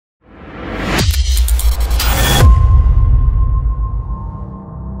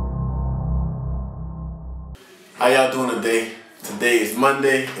How y'all doing today? Today is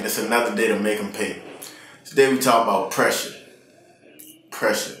Monday and it's another day to make them pay. Today we talk about pressure.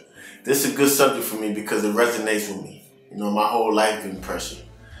 Pressure. This is a good subject for me because it resonates with me. You know, my whole life been pressure.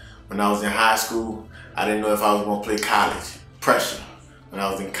 When I was in high school, I didn't know if I was going to play college. Pressure. When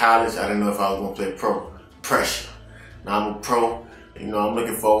I was in college, I didn't know if I was going to play pro. Pressure. Now I'm a pro. You know, I'm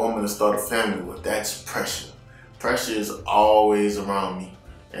looking for a woman to start a family with. That's pressure. Pressure is always around me.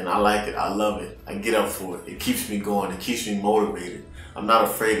 And I like it, I love it, I get up for it. It keeps me going, it keeps me motivated. I'm not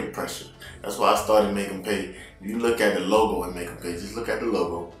afraid of pressure. That's why I started Make 'em Pay. If you look at the logo in Make 'em Pay, just look at the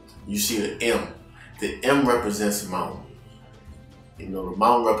logo, you see the M. The M represents the mountain. You know, the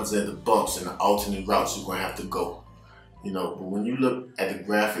mountain represents the bumps and the alternate routes you're gonna have to go. You know, but when you look at the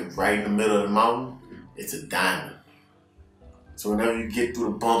graphic right in the middle of the mountain, it's a diamond. So whenever you get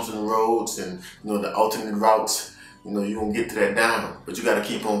through the bumps and the roads and, you know, the alternate routes, you know, you're going to get to that diamond, but you got to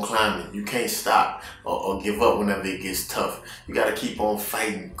keep on climbing. You can't stop or give up whenever it gets tough. You got to keep on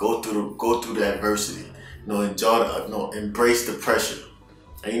fighting, go through the adversity, you know, embrace the pressure.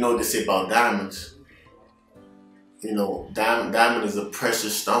 And you know what they say about diamonds? You know, diamond is a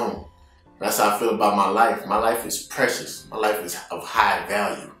precious stone. That's how I feel about my life. My life is precious. My life is of high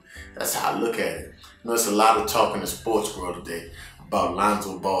value. That's how I look at it. You know, it's a lot of talk in the sports world today about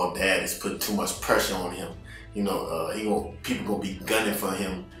Lonzo Ball dad is putting too much pressure on him. You know, people gonna be gunning for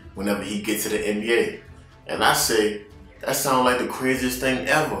him whenever he gets to the NBA. And I say, that sounds like the craziest thing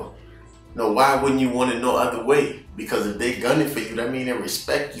ever. You know, why wouldn't you want it no other way? Because if they gunning for you, that means they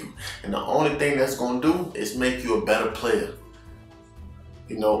respect you. And the only thing that's gonna do is make you a better player.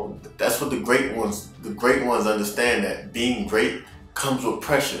 You know, that's what the great ones understand, that being great comes with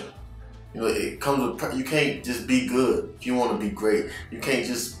pressure. You know, it comes with you can't just be good if you want to be great. You can't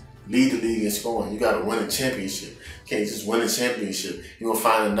just lead the league in scoring. You got to win a championship. You can't just win a championship. You're going to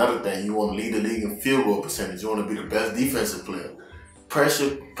find another thing. You want to lead the league in field goal percentage. You want to be the best defensive player.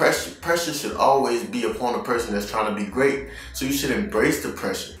 Pressure should always be upon a person that's trying to be great. So you should embrace the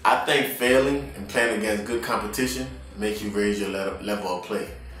pressure. I think failing and playing against good competition make you raise your level of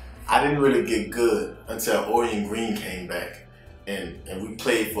play. I didn't really get good until Orion Green came back. And we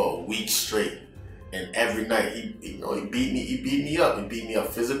played for a week straight. And every night, he beat me up. He beat me up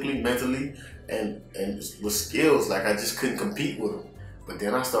physically, mentally, and with skills. Like, I just couldn't compete with him. But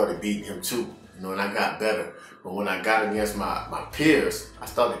then I started beating him too, you know, and I got better. But when I got against my peers, I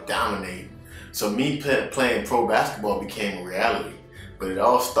started dominating. So me playing pro basketball became a reality. But it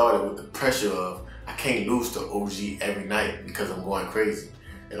all started with the pressure of, I can't lose to OG every night because I'm going crazy.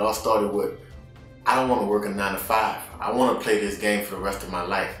 It all started with, I don't want to work a 9 to 5. I want to play this game for the rest of my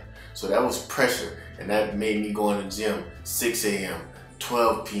life. So that was pressure, and that made me go in the gym 6 a.m.,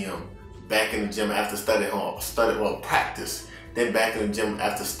 12 p.m., back in the gym after practice, then back in the gym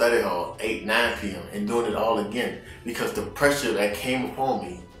after study hall, 8, 9 p.m., and doing it all again, because the pressure that came upon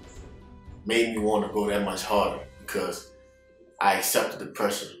me made me want to go that much harder, because I accepted the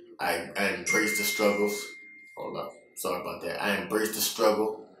pressure. I embraced the struggles. Hold up, sorry about that. I embraced the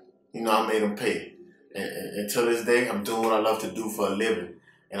struggle. You know, I made them pay. And until this day, I'm doing what I love to do for a living.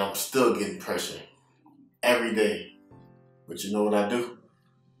 And I'm still getting pressure every day. But you know what I do?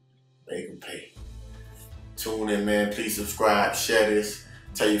 Make them pay. Tune in, man. Please subscribe, share this,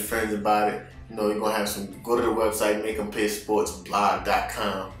 tell your friends about it. You know, you're going to have some, go to the website,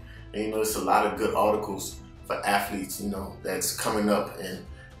 MakeMPaySportsBlog.com. And you know, it's a lot of good articles for athletes, you know, that's coming up and,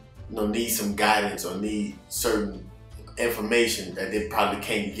 you know, need some guidance or need certain information that they probably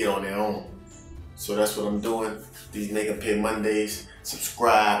can't get on their own. So that's what I'm doing. These Make 'em Pay Mondays.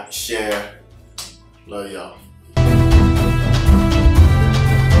 Subscribe, share. Love y'all.